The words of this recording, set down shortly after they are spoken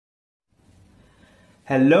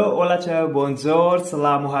Hello, hola, ciao, bonjour,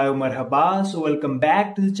 salam, hayo, marhaba. So welcome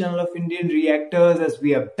back to the channel of Indian Reactors, as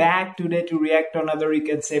we are back today to react on another, you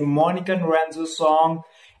can say, Monica Naranjo song.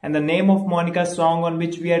 And the name of Monica's song on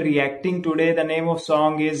which we are reacting today, the name of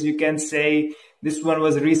song is, you can say, this one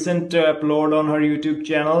was recent upload on her YouTube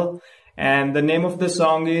channel. And the name of the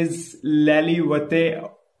song is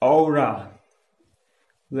Llevate Ahora.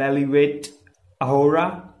 Llevate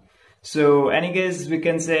Ahora. So anyways, we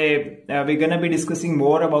can say we're gonna be discussing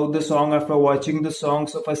more about the song after watching the song.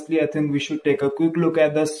 So firstly, I think we should take a quick look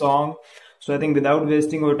at the song. So I think without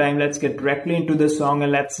wasting our time, let's get directly into the song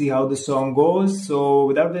and let's see how the song goes. So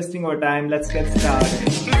without wasting our time, let's get started.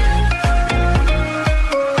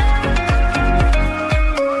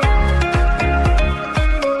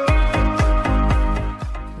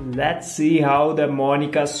 Let's see how the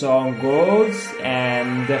Monica song goes,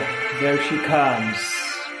 and there she comes.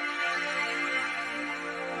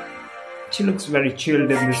 She looks very chilled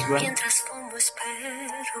in this one. Mientras fumo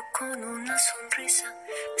espero con una sonrisa.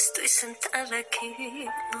 Estoy sentada aquí,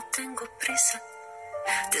 no tengo prisa.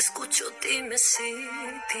 Te escucho, dime si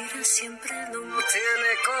dirás siempre lo mismo. No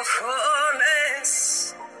tiene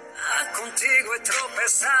cojones. Contigo he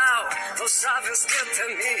tropezado, no sabes que te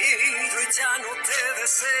miro y ya no te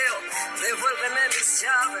deseo. Devuélveme mis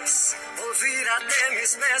llaves, olvídate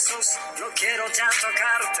mis besos. No quiero ya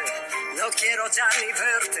tocarte, no quiero ya ni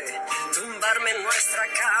verte. Tumbarme en nuestra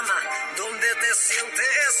cama, donde te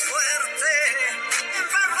sientes fuerte.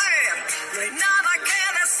 Perder, no hay nada que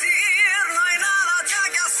decir, no hay nada ya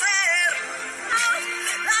que hacer.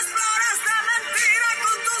 Las flores de mentira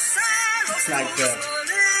con tus celos. Like that.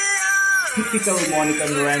 Typical Monica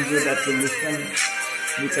Naranjo that we listen,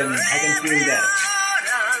 I can feel that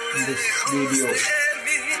in this video.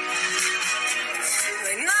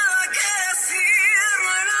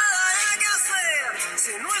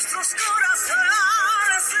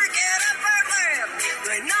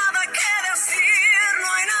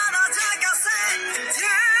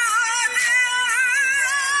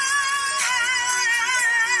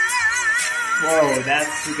 Whoa,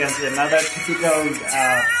 that's, you can say, another typical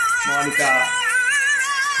Monica.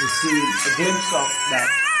 We see a glimpse of that.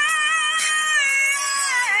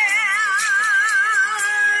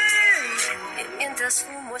 Mientras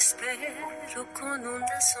fumo espero con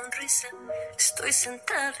una sonrisa. Estoy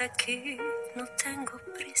sentada aquí, no tengo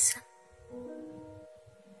prisa.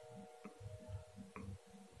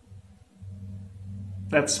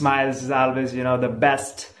 That smiles is always, the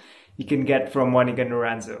best you can get from Monica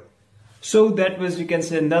Naranjo. So that was, you can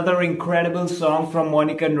say, another incredible song from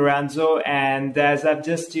Monica Naranjo, and as I've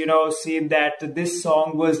just, seen that this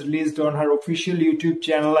song was released on her official YouTube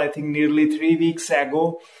channel, I think nearly 3 weeks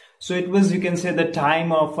ago. So it was, you can say, the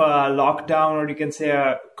time of lockdown, or you can say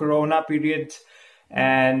a corona period.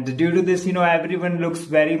 And due to this, everyone looks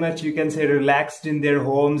very much, you can say, relaxed in their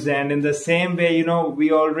homes. And in the same way,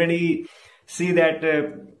 we already see that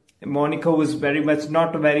Monica was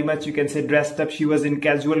not very much, you can say, dressed up. She was in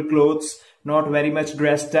casual clothes, not very much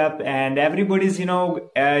dressed up, and everybody's,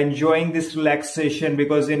 enjoying this relaxation,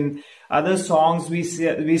 because in other songs we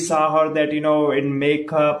saw her that, in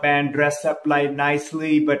makeup and dressed up like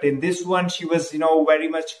nicely, but in this one she was, very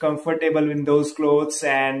much comfortable in those clothes,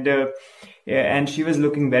 and she was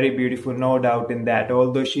looking very beautiful, no doubt in that.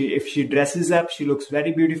 Although if she dresses up, she looks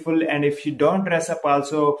very beautiful, and if she don't dress up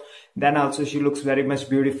also, then also she looks very much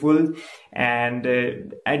beautiful. And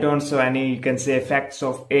I don't saw any, you can say, effects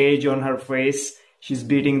of age on her face. She's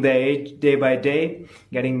beating the age day by day,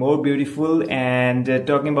 getting more beautiful. And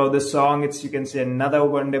talking about the song, it's, you can say, another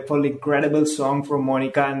wonderful, incredible song from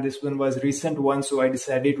Monica, and this one was recent one, so I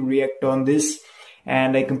decided to react on this.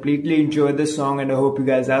 And I completely enjoyed the song, and I hope you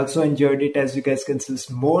guys also enjoyed it. As you guys can see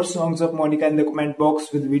more songs of Monica in the comment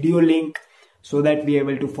box with video link, so that we are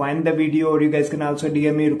able to find the video. Or you guys can also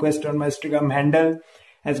DM me request on my Instagram handle,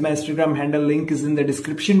 as my Instagram handle link is in the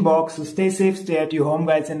description box. So stay safe, stay at your home,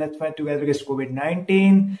 guys, and let's fight together against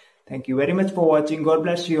COVID-19. Thank you very much for watching. God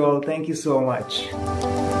bless you all. Thank you so much.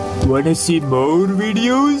 Wanna see more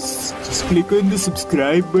videos? Just click on the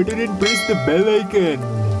subscribe button and press the bell icon.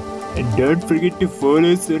 And don't forget to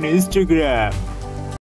follow us on Instagram.